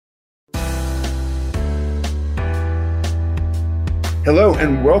Hello,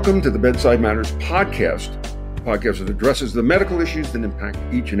 and welcome to the Bedside Matters podcast, a podcast that addresses the medical issues that impact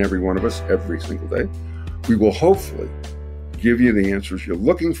each and every one of us every single day. We will hopefully give you the answers you're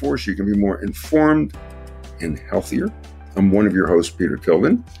looking for so you can be more informed and healthier. I'm one of your hosts, Peter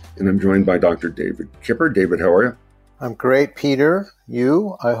Tilden, and I'm joined by Dr. David Kipper. David, how are you? I'm great, Peter.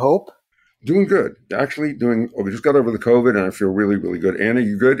 You, I hope? Doing good. Actually we just got over the COVID and I feel really, really good. Anna,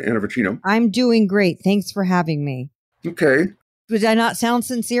 you good? Anna Vicino? I'm doing great. Thanks for having me. Okay. Did I not sound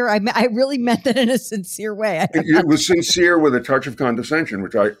sincere? I really meant that in a sincere way. It was sincere with a touch of condescension,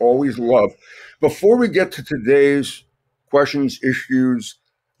 which I always love. Before we get to today's questions, issues,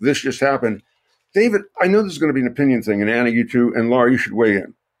 this just happened. David, I know this is going to be an opinion thing, and Anna, you too, and Laura, you should weigh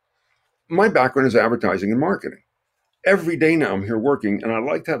in. My background is advertising and marketing. Every day now I'm here working, and I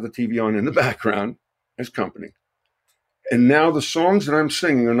like to have the TV on in the background as company. And now the songs that I'm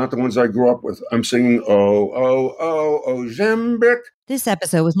singing are not the ones I grew up with. I'm singing, Ozempic. This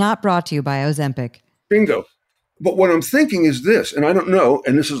episode was not brought to you by Ozempic. Bingo. But what I'm thinking is this, and I don't know,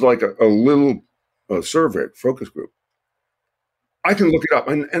 and this is like a little survey, focus group. I can look it up,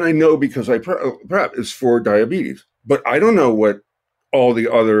 and I know because I prep is for diabetes. But I don't know what all the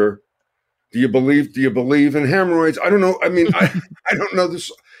other... Do you believe in hemorrhoids? I don't know. I mean, I don't know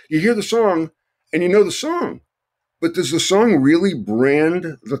this. You hear the song and you know the song, but does the song really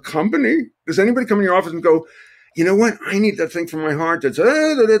brand the company? Does anybody come in your office and go, you know what? I need that thing for my heart. That's,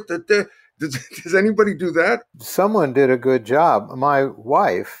 does anybody do that? Someone did a good job. My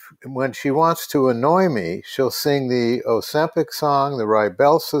wife, when she wants to annoy me, she'll sing the Ozempic song, the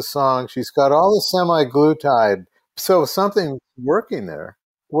Rybelsus song. She's got all the semi-glutide. So something's working there.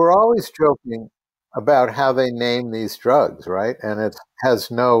 We're always joking about how they name these drugs, right? And it has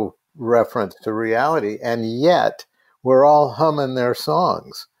no reference to reality. And yet, we're all humming their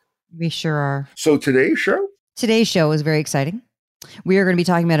songs. We sure are. So today's show? Today's show is very exciting. We are going to be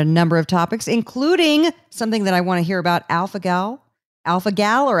talking about a number of topics, including something that I want to hear about, alpha-gal.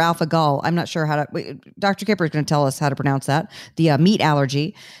 Alpha-gal or alpha-gall? I'm not sure how to... Dr. Kipper is going to tell us how to pronounce that. The meat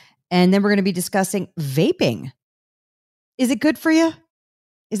allergy. And then we're going to be discussing vaping. Is it good for you?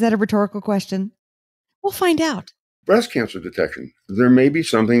 Is that a rhetorical question? We'll find out. Breast cancer detection. There may be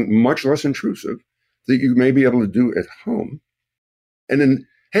something much less intrusive that you may be able to do at home. And then,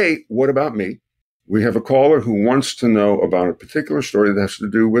 hey, what about me? We have a caller who wants to know about a particular story that has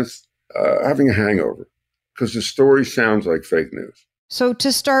to do with having a hangover, because the story sounds like fake news. So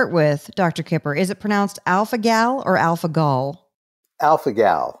to start with, Dr. Kipper, is it pronounced alpha-gal or alpha-gall?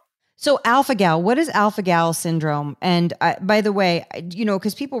 Alpha-gal. So alpha-gal, what is alpha-gal syndrome? And by the way,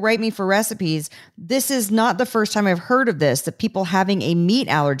 because people write me for recipes, this is not the first time I've heard of this, that people having a meat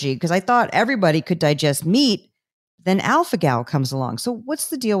allergy, because I thought everybody could digest meat. Then alpha-gal comes along. So what's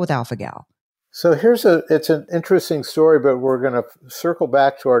the deal with alpha-gal? So it's an interesting story, but we're going to circle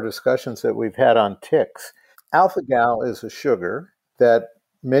back to our discussions that we've had on ticks. Alpha-gal is a sugar that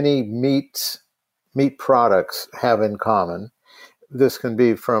many meat products have in common. This can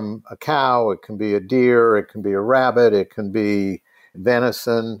be from a cow, it can be a deer, it can be a rabbit, it can be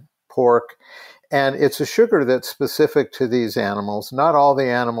venison, pork. And it's a sugar that's specific to these animals. Not all the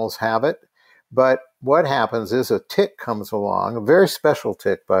animals have it, but what happens is a tick comes along, a very special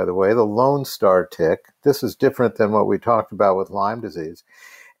tick, by the way, the Lone Star tick. This is different than what we talked about with Lyme disease.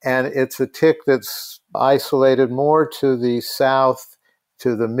 And it's a tick that's isolated more to the south,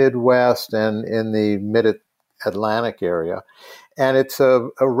 to the Midwest, and in the mid-Atlantic area. And it's a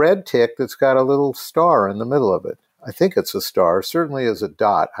red tick that's got a little star in the middle of it. I think it's a star, certainly is a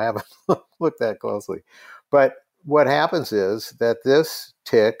dot. I haven't looked that closely. But what happens is that this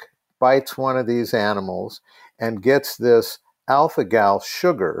tick bites one of these animals and gets this alpha-gal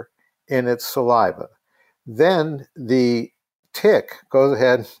sugar in its saliva. Then the tick goes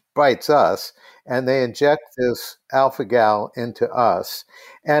ahead and bites us, and they inject this alpha-gal into us.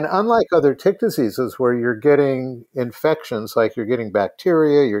 And unlike other tick diseases where you're getting infections, like you're getting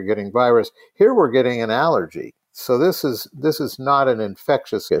bacteria, you're getting virus, here we're getting an allergy. So this is not an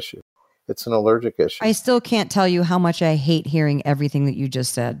infectious issue. It's an allergic issue. I still can't tell you how much I hate hearing everything that you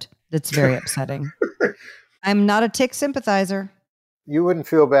just said. That's very upsetting. I'm not a tick sympathizer. You wouldn't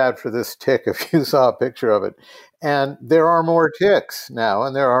feel bad for this tick if you saw a picture of it. And there are more ticks now,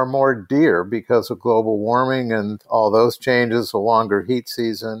 and there are more deer because of global warming and all those changes, a longer heat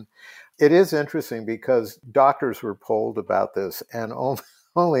season. It is interesting because doctors were polled about this, and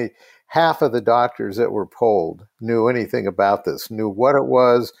only half of the doctors that were polled knew anything about this, knew what it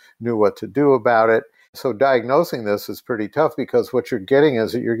was, knew what to do about it. So diagnosing this is pretty tough because what you're getting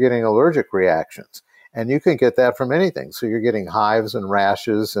is that you're getting allergic reactions. And you can get that from anything. So you're getting hives and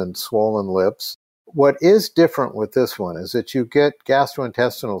rashes and swollen lips. What is different with this one is that you get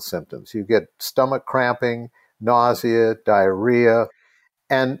gastrointestinal symptoms. You get stomach cramping, nausea, diarrhea,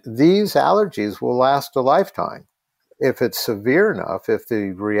 and these allergies will last a lifetime. If it's severe enough, if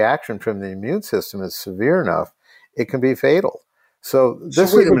the reaction from the immune system is severe enough, it can be fatal. So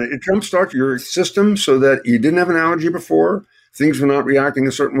wait a minute, it jumpstarts your system so that you didn't have an allergy before, things were not reacting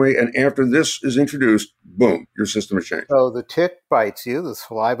a certain way, and after this is introduced, boom, your system has changed. So the tick bites you, the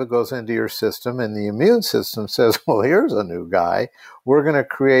saliva goes into your system, and the immune system says, well, here's a new guy. We're going to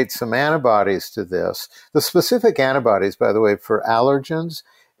create some antibodies to this. The specific antibodies, by the way, for allergens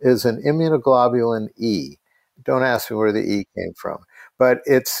is an immunoglobulin E. Don't ask me where the E came from. But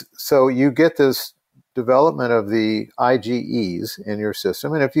it's so you get this development of the IgEs in your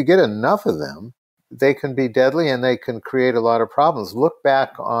system. And if you get enough of them, they can be deadly and they can create a lot of problems. Look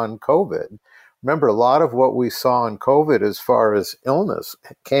back on COVID. Remember, a lot of what we saw in COVID as far as illness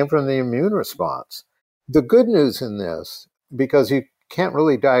came from the immune response. The good news in this, because you can't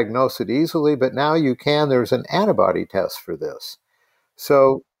really diagnose it easily, but now you can, there's an antibody test for this.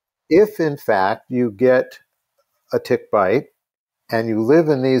 So if, in fact, you get a tick bite and you live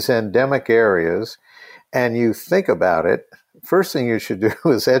in these endemic areas and you think about it, first thing you should do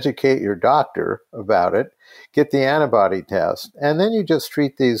is educate your doctor about it, get the antibody test, and then you just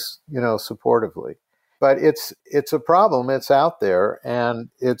treat these, supportively. But it's a problem. It's out there, and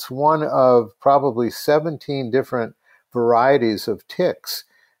it's one of probably 17 different varieties of ticks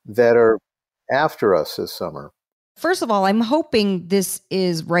that are after us this summer. First of all, I'm hoping this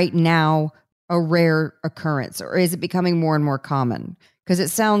is right now a rare occurrence, or is it becoming more and more common? Because it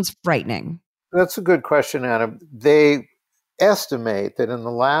sounds frightening. That's a good question, Anna. They estimate that in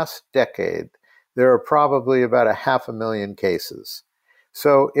the last decade, there are probably about 500,000 cases.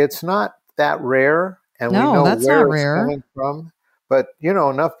 So it's not that rare, and we know that's where not it's rare. coming from. But,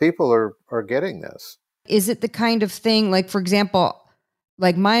 enough people are getting this. Is it the kind of thing, like, for example,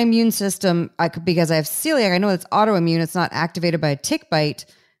 like my immune system, because I have celiac, I know it's autoimmune, it's not activated by a tick bite,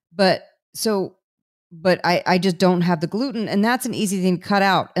 but I just don't have the gluten, and that's an easy thing to cut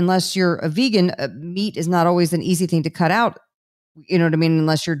out. Unless you're a vegan, meat is not always an easy thing to cut out. You know what I mean?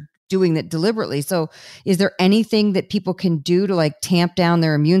 Unless you're doing that deliberately. So is there anything that people can do to like tamp down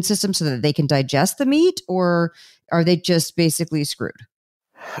their immune system so that they can digest the meat, or are they just basically screwed?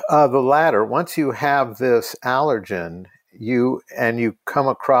 The latter. Once you have this allergen, you come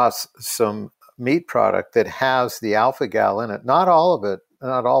across some meat product that has the alpha-gal in it, not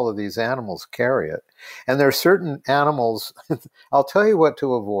all of these animals carry it. And there are certain animals, I'll tell you what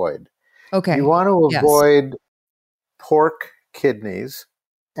to avoid. Okay. You want to avoid pork kidneys,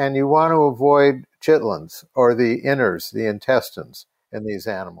 and you want to avoid chitlins, or the innards, the intestines in these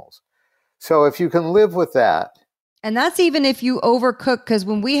animals. So if you can live with that. And that's even if you overcook, because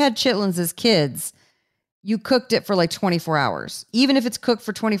when we had chitlins as kids, you cooked it for like 24 hours. Even if it's cooked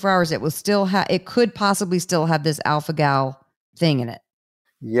for 24 hours, it will still it could possibly still have this alpha-gal thing in it.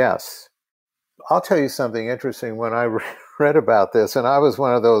 Yes. I'll tell you something interesting. When I read about this, and I was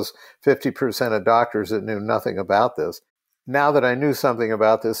one of those 50% of doctors that knew nothing about this. Now that I knew something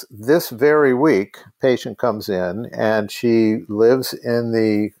about this very week, patient comes in and she lives in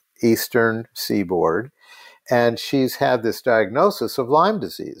the eastern seaboard, and she's had this diagnosis of Lyme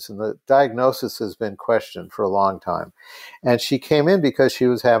disease, and the diagnosis has been questioned for a long time. And she came in because she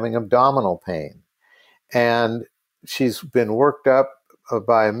was having abdominal pain, and she's been worked up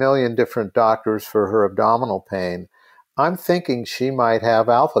by a million different doctors for her abdominal pain. I'm thinking she might have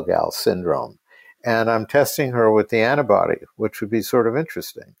alpha-gal syndrome, and I'm testing her with the antibody, which would be sort of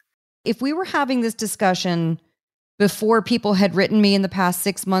interesting. If we were having this discussion before people had written me in the past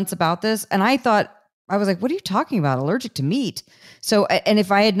 6 months about this, and I was like, what are you talking about? Allergic to meat. So, and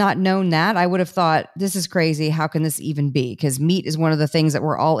if I had not known that, I would have thought, this is crazy. How can this even be? Because meat is one of the things that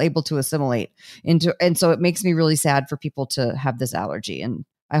we're all able to assimilate into. And so it makes me really sad for people to have this allergy. And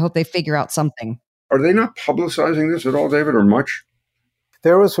I hope they figure out something. Are they not publicizing this at all, David, or much?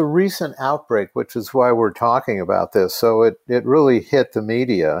 There was a recent outbreak, which is why we're talking about this. So it really hit the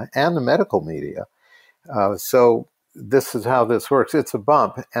media and the medical media. So this is how this works. It's a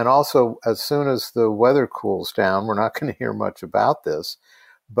bump. And also, as soon as the weather cools down, we're not going to hear much about this.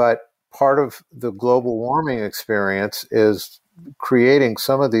 But part of the global warming experience is creating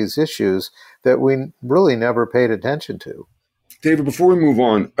some of these issues that we really never paid attention to. David, before we move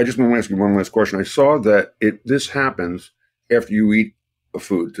on, I just want to ask you one last question. I saw that this happens after you eat a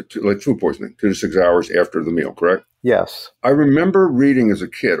food, like food poisoning, 2 to 6 hours after the meal, correct? Yes. I remember reading as a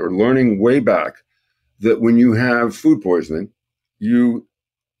kid, or learning way back, that when you have food poisoning, you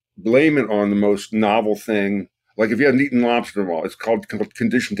blame it on the most novel thing Like if you hadn't eaten lobster in a while, it's called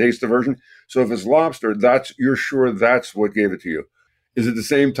conditioned taste aversion. So if it's lobster, you're sure that's what gave it to you. Is it the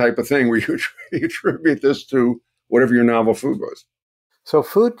same type of thing where you attribute this to whatever your novel food was? So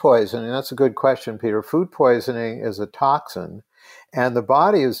food poisoning, that's a good question, Peter. Food poisoning is a toxin, and the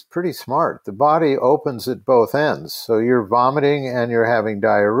body is pretty smart. The body opens at both ends. So you're vomiting and you're having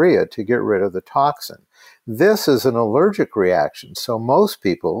diarrhea to get rid of the toxin. This is an allergic reaction. So most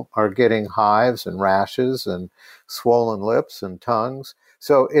people are getting hives and rashes and swollen lips and tongues.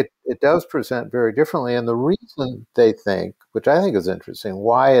 So it does present very differently. And the reason they think, which I think is interesting,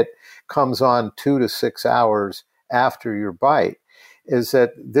 why it comes on 2 to 6 hours after your bite, is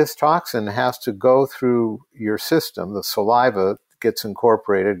that this toxin has to go through your system. The saliva gets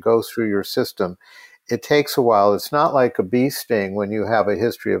incorporated, goes through your system. It takes a while. It's not like a bee sting when you have a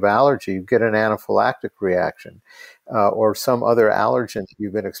history of allergy. You get an anaphylactic reaction or some other allergen that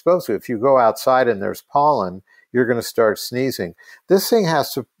you've been exposed to. If you go outside and there's pollen, you're going to start sneezing. This thing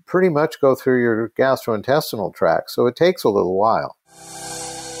has to pretty much go through your gastrointestinal tract, so it takes a little while.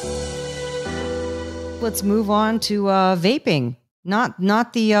 Let's move on to vaping.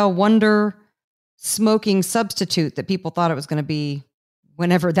 Not the wonder smoking substitute that people thought it was going to be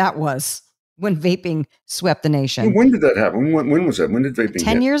whenever that was, when vaping swept the nation. Well, when did that happen? When was that? When did vaping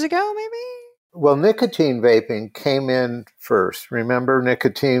 10 hit? years ago, maybe? Well, nicotine vaping came in first. Remember,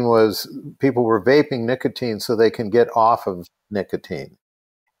 people were vaping nicotine so they can get off of nicotine.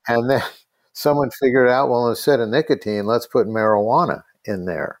 And then someone figured out, well, instead of nicotine, let's put marijuana in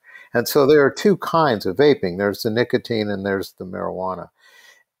there. And so there are two kinds of vaping. There's the nicotine and there's the marijuana.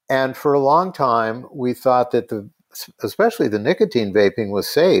 And for a long time, we thought that especially the nicotine vaping was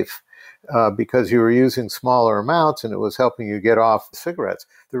safe because you were using smaller amounts and it was helping you get off cigarettes.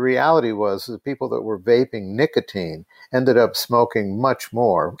 The reality was the people that were vaping nicotine ended up smoking much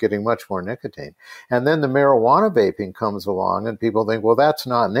more, getting much more nicotine. And then the marijuana vaping comes along and people think, well, that's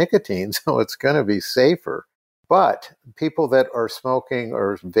not nicotine, so it's going to be safer. But people that are smoking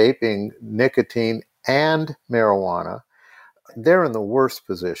or vaping nicotine and marijuana, they're in the worst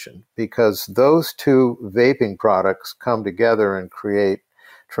position because those two vaping products come together and create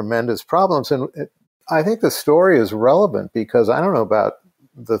tremendous problems. And I think the story is relevant because I don't know about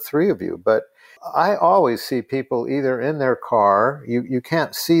the three of you, but I always see people either in their car, you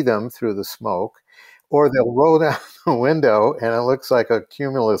can't see them through the smoke, or they'll roll down the window and it looks like a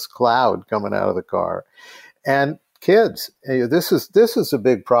cumulus cloud coming out of the car. And kids, this is a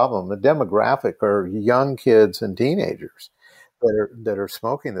big problem. The demographic are young kids and teenagers that are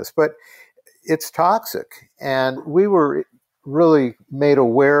smoking this, but it's toxic. And we were really made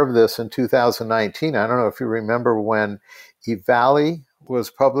aware of this in 2019. I don't know if you remember when EVALI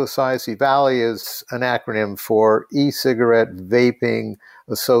was publicized. EVALI is an acronym for e-cigarette vaping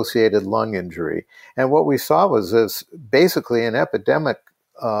associated lung injury. And what we saw was this basically an epidemic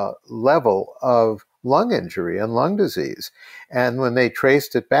level of lung injury and lung disease. And when they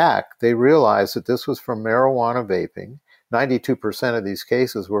traced it back, they realized that this was from marijuana vaping. 92% of these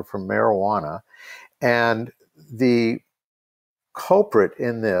cases were from marijuana. And the culprit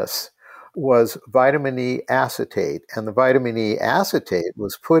in this was vitamin E acetate. And the vitamin E acetate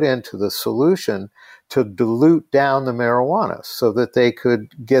was put into the solution to dilute down the marijuana so that they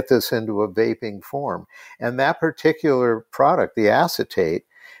could get this into a vaping form. And that particular product, the acetate,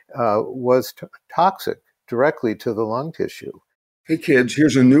 was toxic directly to the lung tissue. Hey kids,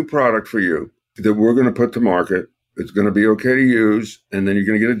 here's a new product for you that we're going to put to market. It's going to be okay to use, and then you're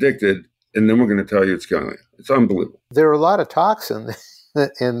going to get addicted, and then we're going to tell you it's killing you. It's unbelievable. There are a lot of toxins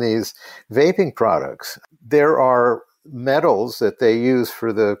in these vaping products. There are metals that they use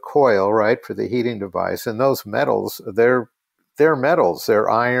for the coil, right, for the heating device, and those metals, they're metals. They're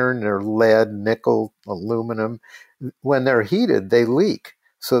iron, they're lead, nickel, aluminum. When they're heated, they leak.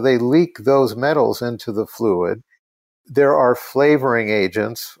 So they leak those metals into the fluid. There are flavoring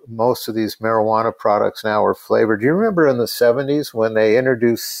agents. Most of these marijuana products now are flavored. Do you remember in the 70s when they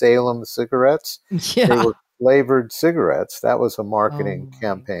introduced Salem cigarettes? Yeah. They were flavored cigarettes. That was a marketing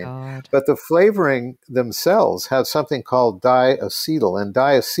campaign. God. But the flavoring themselves have something called diacetyl, and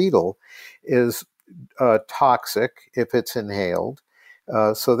diacetyl is toxic if it's inhaled.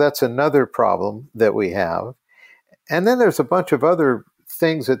 So that's another problem that we have. And then there's a bunch of other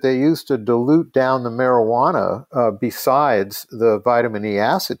things that they use to dilute down the marijuana besides the vitamin E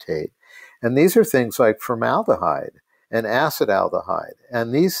acetate. And these are things like formaldehyde and acetaldehyde.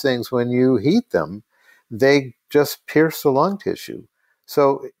 And these things, when you heat them, they just pierce the lung tissue.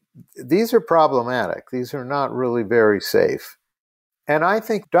 So these are problematic. These are not really very safe. And I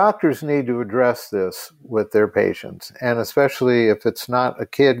think doctors need to address this with their patients. And especially if it's not a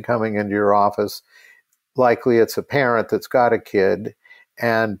kid coming into your office, likely it's a parent that's got a kid.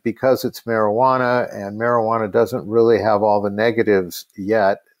 And because it's marijuana, and marijuana doesn't really have all the negatives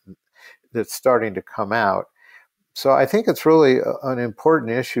yet, that's starting to come out. So I think it's really an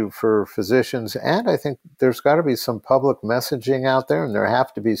important issue for physicians. And I think there's got to be some public messaging out there, and there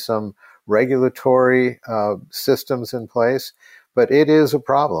have to be some regulatory systems in place. But it is a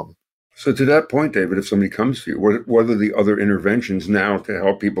problem. So to that point, David, if somebody comes to you, what are the other interventions now to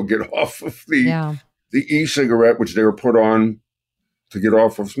help people get off of the e-cigarette, which they were put on to get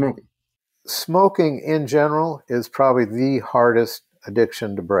off of smoking? Smoking in general is probably the hardest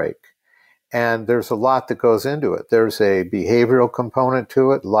addiction to break. And there's a lot that goes into it. There's a behavioral component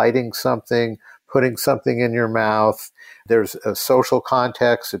to it, lighting something, putting something in your mouth. There's a social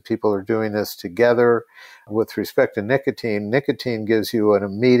context that people are doing this together. With respect to nicotine, nicotine gives you an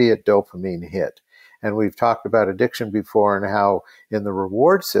immediate dopamine hit. And we've talked about addiction before and how in the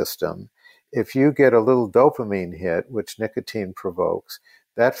reward system, if you get a little dopamine hit, which nicotine provokes,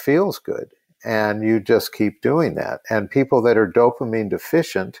 that feels good. And you just keep doing that. And people that are dopamine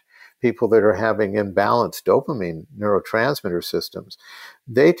deficient, people that are having imbalanced dopamine neurotransmitter systems,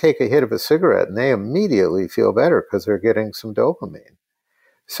 they take a hit of a cigarette and they immediately feel better because they're getting some dopamine.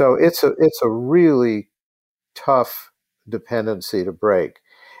 So it's a really tough dependency to break.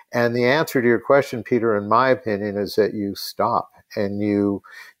 And the answer to your question, Peter, in my opinion, is that you stop and you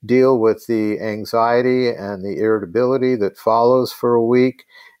deal with the anxiety and the irritability that follows for a week,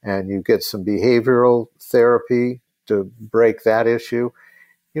 and you get some behavioral therapy to break that issue.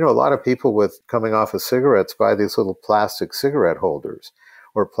 You know, a lot of people with coming off of cigarettes buy these little plastic cigarette holders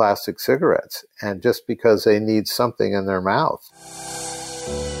or plastic cigarettes, and just because they need something in their mouth.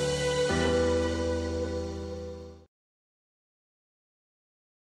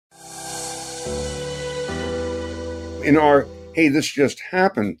 In our, hey, this just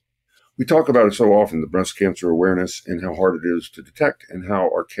happened, we talk about it so often, the breast cancer awareness and how hard it is to detect and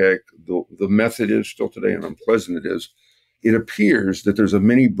how archaic the method is still today and unpleasant it is. It appears that there's a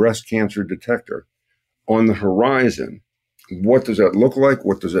mini breast cancer detector on the horizon. What does that look like?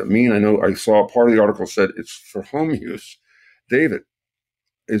 What does that mean? I know I saw part of the article said it's for home use. David,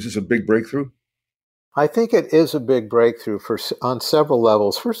 is this a big breakthrough? I think it is a big breakthrough on several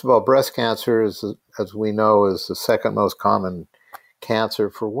levels. First of all, breast cancer, as we know, is the second most common cancer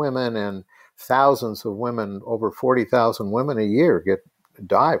for women, and thousands of women, over 40,000 women a year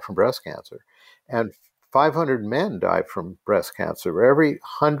die from breast cancer. And 500 men die from breast cancer. Every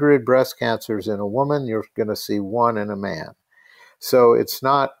 100 breast cancers in a woman, you're going to see one in a man. So it's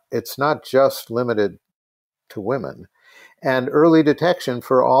not just limited to women. And early detection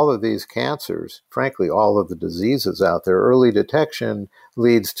for all of these cancers, frankly, all of the diseases out there, early detection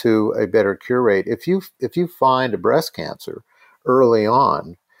leads to a better cure rate. If you find a breast cancer early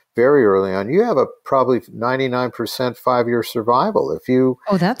on, very early on, you have a probably 99% 5-year survival.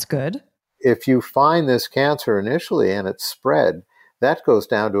 Oh, that's good. If you find this cancer initially and it's spread, that goes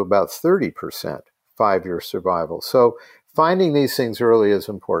down to about 30% 5-year survival. So finding these things early is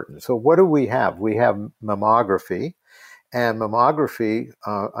important. So what do we have? We have mammography. And mammography,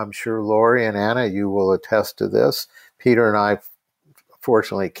 I'm sure Lori and Anna, you will attest to this. Peter and I,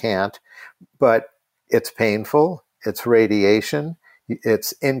 fortunately, can't. But it's painful. It's radiation.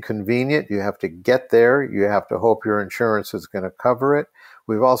 It's inconvenient. You have to get there. You have to hope your insurance is going to cover it.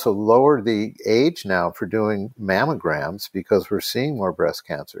 We've also lowered the age now for doing mammograms because we're seeing more breast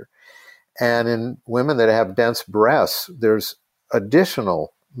cancer. And in women that have dense breasts, there's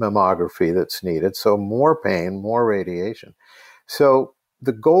additional mammography that's needed. So more pain, more radiation. So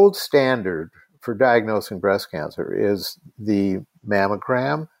the gold standard for diagnosing breast cancer is the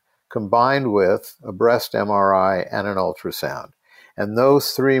mammogram combined with a breast MRI and an ultrasound. And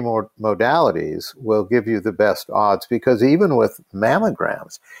those three modalities will give you the best odds, because even with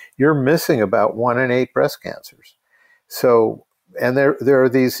mammograms, you're missing about 1 in 8 breast cancers. So, and there are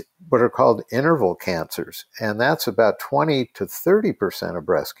these what are called interval cancers, and that's about 20 to 30% of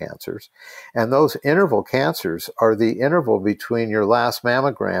breast cancers. And those interval cancers are the interval between your last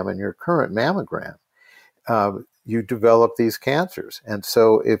mammogram and your current mammogram. You develop these cancers. And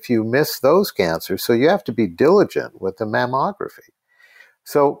so if you miss those cancers, so you have to be diligent with the mammography.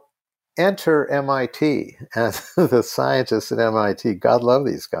 So enter MIT, and the scientists at MIT, God love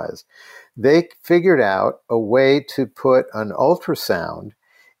these guys. They figured out a way to put an ultrasound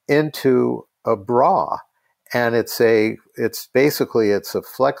into a bra. And it's basically a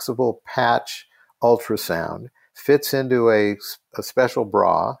flexible patch ultrasound, fits into a special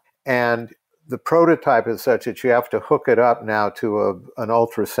bra. And the prototype is such that you have to hook it up now to an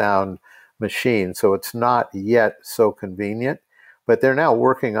ultrasound machine. So it's not yet so convenient. But they're now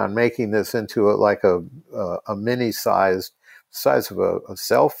working on making this into a mini size of a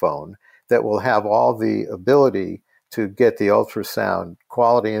cell phone that will have all the ability to get the ultrasound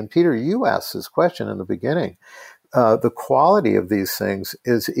quality. And Peter, you asked this question in the beginning. The quality of these things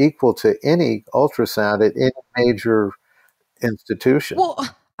is equal to any ultrasound at any major institution. Well,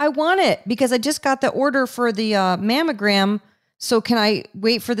 I want it because I just got the order for the mammogram. So can I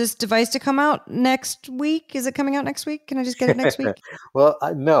wait for this device to come out next week? Is it coming out next week? Can I just get it next week? Well,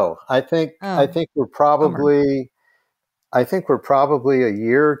 no. I think we're probably a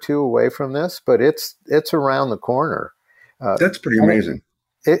year or two away from this, but it's around the corner. That's pretty amazing.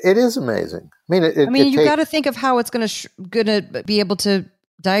 It is amazing. I mean, you got to think of how it's going to be able to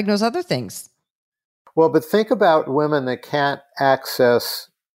diagnose other things. Well, but think about women that can't access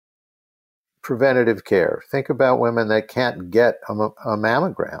preventative care. Think about women that can't get a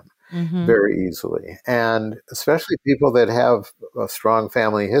mammogram very easily. And especially people that have a strong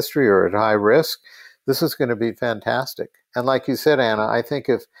family history or at high risk, this is going to be fantastic. And like you said, Anna, I think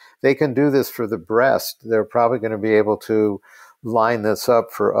if they can do this for the breast, they're probably going to be able to line this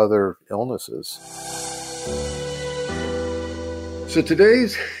up for other illnesses. So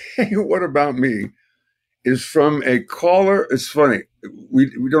today's What About Me is from a caller. It's funny. We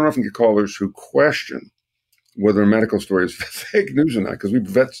don't often get callers who question whether a medical story is fake news or not, because we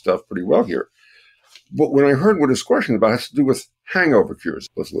vet stuff pretty well here. But when I heard what his question about, it has to do with hangover cures.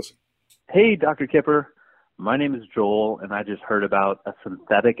 Let's listen. Hey, Dr. Kipper. My name is Joel, and I just heard about a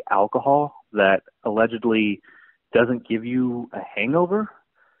synthetic alcohol that allegedly doesn't give you a hangover.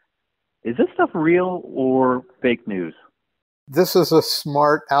 Is this stuff real or fake news? This is a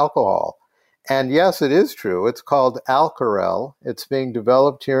smart alcohol. And yes, it is true. It's called Alcarel. It's being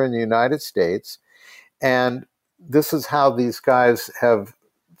developed here in the United States. And this is how these guys have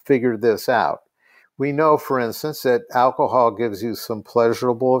figured this out. We know, for instance, that alcohol gives you some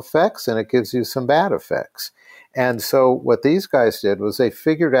pleasurable effects and it gives you some bad effects. And so what these guys did was they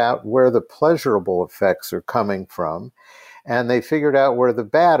figured out where the pleasurable effects are coming from, and they figured out where the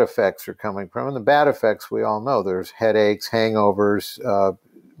bad effects are coming from. And the bad effects, we all know, there's headaches, hangovers,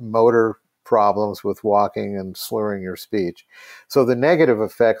 motor problems with walking and slurring your speech. So the negative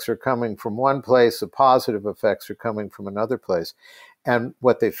effects are coming from one place, the positive effects are coming from another place. And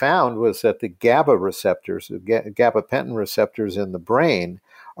what they found was that the GABA receptors, the gabapentin receptors in the brain,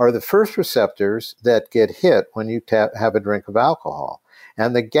 are the first receptors that get hit when you have a drink of alcohol.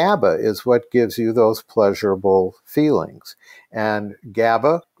 And the GABA is what gives you those pleasurable feelings. And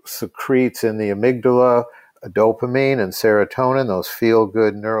GABA secretes in the amygdala dopamine and serotonin, those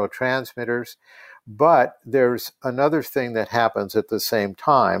feel-good neurotransmitters. But there's another thing that happens at the same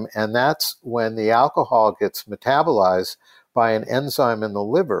time, and that's when the alcohol gets metabolized by an enzyme in the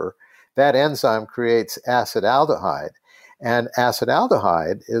liver. That enzyme creates acetaldehyde. And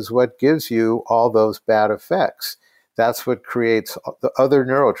acetaldehyde is what gives you all those bad effects. That's what creates the other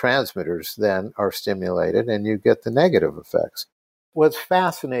neurotransmitters then are stimulated, and you get the negative effects. What's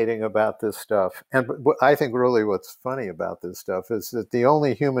fascinating about this stuff, and I think really what's funny about this stuff, is that the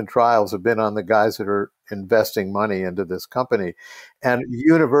only human trials have been on the guys that are investing money into this company. And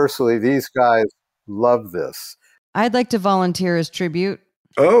universally, these guys love this. I'd like to volunteer as tribute.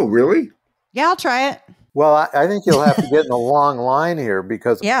 Oh, really? Yeah, I'll try it. Well, I think you'll have to get in a long line here,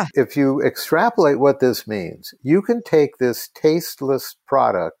 because if you extrapolate what this means, you can take this tasteless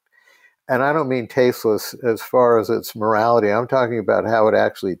product, and I don't mean tasteless as far as its morality. I'm talking about how it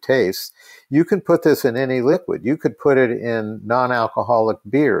actually tastes. You can put this in any liquid. You could put it in non-alcoholic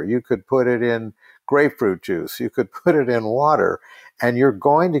beer. You could put it in grapefruit juice. You could put it in water, and you're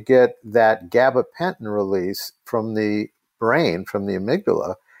going to get that gabapentin release from the brain, from the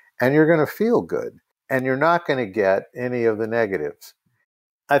amygdala, and you're going to feel good. And you're not going to get any of the negatives.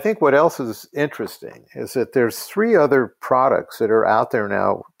 I think what else is interesting is that there's 3 other products that are out there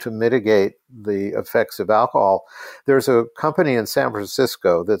now to mitigate the effects of alcohol. There's a company in San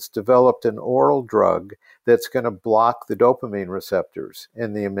Francisco that's developed an oral drug that's going to block the dopamine receptors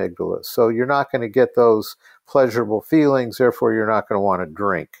in the amygdala. So you're not going to get those pleasurable feelings, therefore you're not going to want to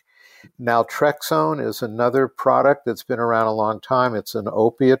drink. Naltrexone is another product that's been around a long time. It's an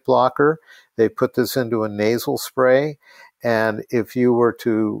opiate blocker. They put this into a nasal spray, and if you were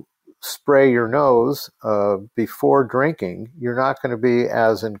to spray your nose before drinking, you're not going to be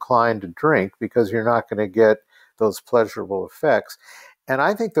as inclined to drink because you're not going to get those pleasurable effects. And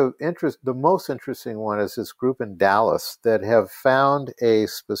I think the most interesting one is this group in Dallas that have found a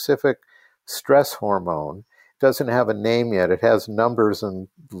specific stress hormone. Doesn't have a name yet. It has numbers and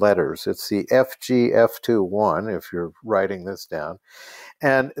letters. It's the FGF21, if you're writing this down.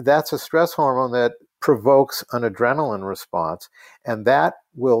 And that's a stress hormone that provokes an adrenaline response, and that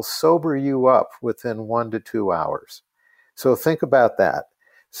will sober you up within 1 to 2 hours. So think about that.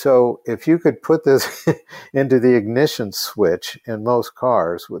 So if you could put this into the ignition switch in most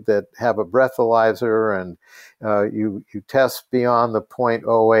cars that have a breathalyzer, and you test beyond the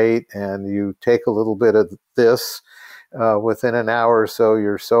 0.08 and you take a little bit of this, within an hour or so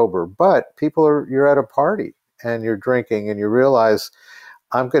you're sober. But you're at a party and you're drinking and you realize,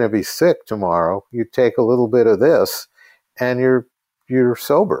 I'm going to be sick tomorrow. You take a little bit of this and you're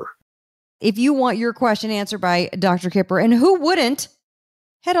sober. If you want your question answered by Dr. Kipper, and who wouldn't,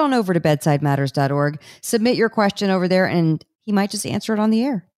 head on over to bedsidematters.org, submit your question over there, and he might just answer it on the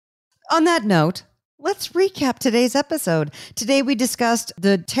air. On that note, let's recap today's episode. Today we discussed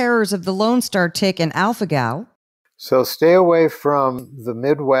the terrors of the Lone Star tick and alpha-gal. So stay away from the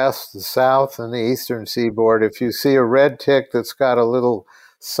Midwest, the South, and the Eastern Seaboard. If you see a red tick that's got a little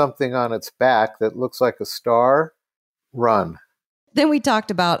something on its back that looks like a star, run. Then we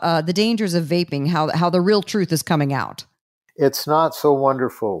talked about the dangers of vaping, how the real truth is coming out. It's not so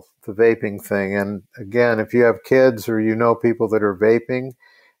wonderful, the vaping thing. And again, if you have kids or you know people that are vaping,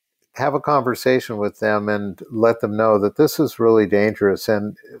 have a conversation with them and let them know that this is really dangerous.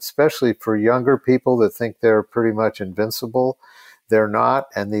 And especially for younger people that think they're pretty much invincible, they're not.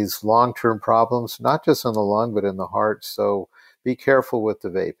 And these long-term problems, not just in the lung, but in the heart. So be careful with the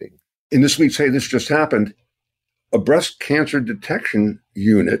vaping. In this week's Hey, This Just Happened, a breast cancer detection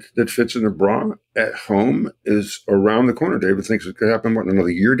unit that fits in a bra at home is around the corner. David thinks it could happen, in another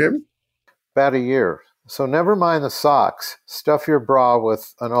year, David? About a year. So never mind the socks. Stuff your bra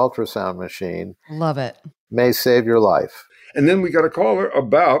with an ultrasound machine. Love it. May save your life. And then we got a caller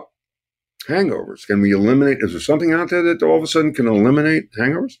about hangovers. Can we eliminate, is there something out there that all of a sudden can eliminate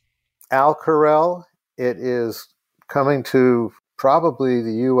hangovers? Alcarel, it is coming to probably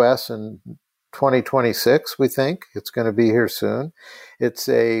the U.S. in 2026, we think. It's going to be here soon. It's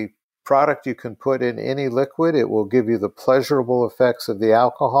a product you can put in any liquid. It will give you the pleasurable effects of the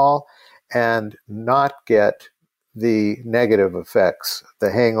alcohol and not get the negative effects,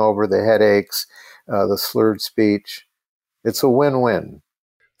 the hangover, the headaches, the slurred speech. It's a win-win.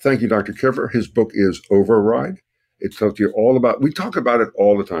 Thank you, Dr. Kipper. His book is Override. It tells you all about, we talk about it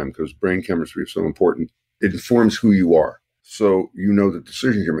all the time because brain chemistry is so important. It informs who you are, so you know the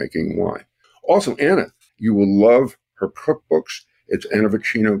decisions you're making and why. Also, Anna, you will love her cookbooks. It's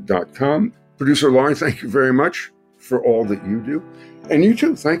annavicino.com. Producer Laurie, thank you very much for all that you do. And you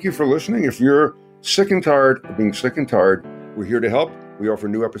too, thank you for listening. If you're sick and tired of being sick and tired, we're here to help. We offer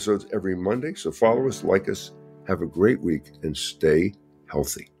new episodes every Monday, so follow us, like us, have a great week, and stay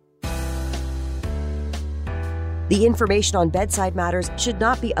healthy. The information on Bedside Matters should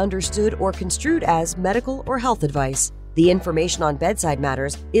not be understood or construed as medical or health advice. The information on Bedside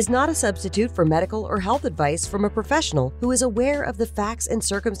Matters is not a substitute for medical or health advice from a professional who is aware of the facts and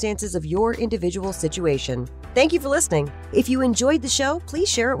circumstances of your individual situation. Thank you for listening. If you enjoyed the show, please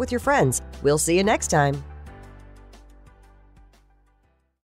share it with your friends. We'll see you next time.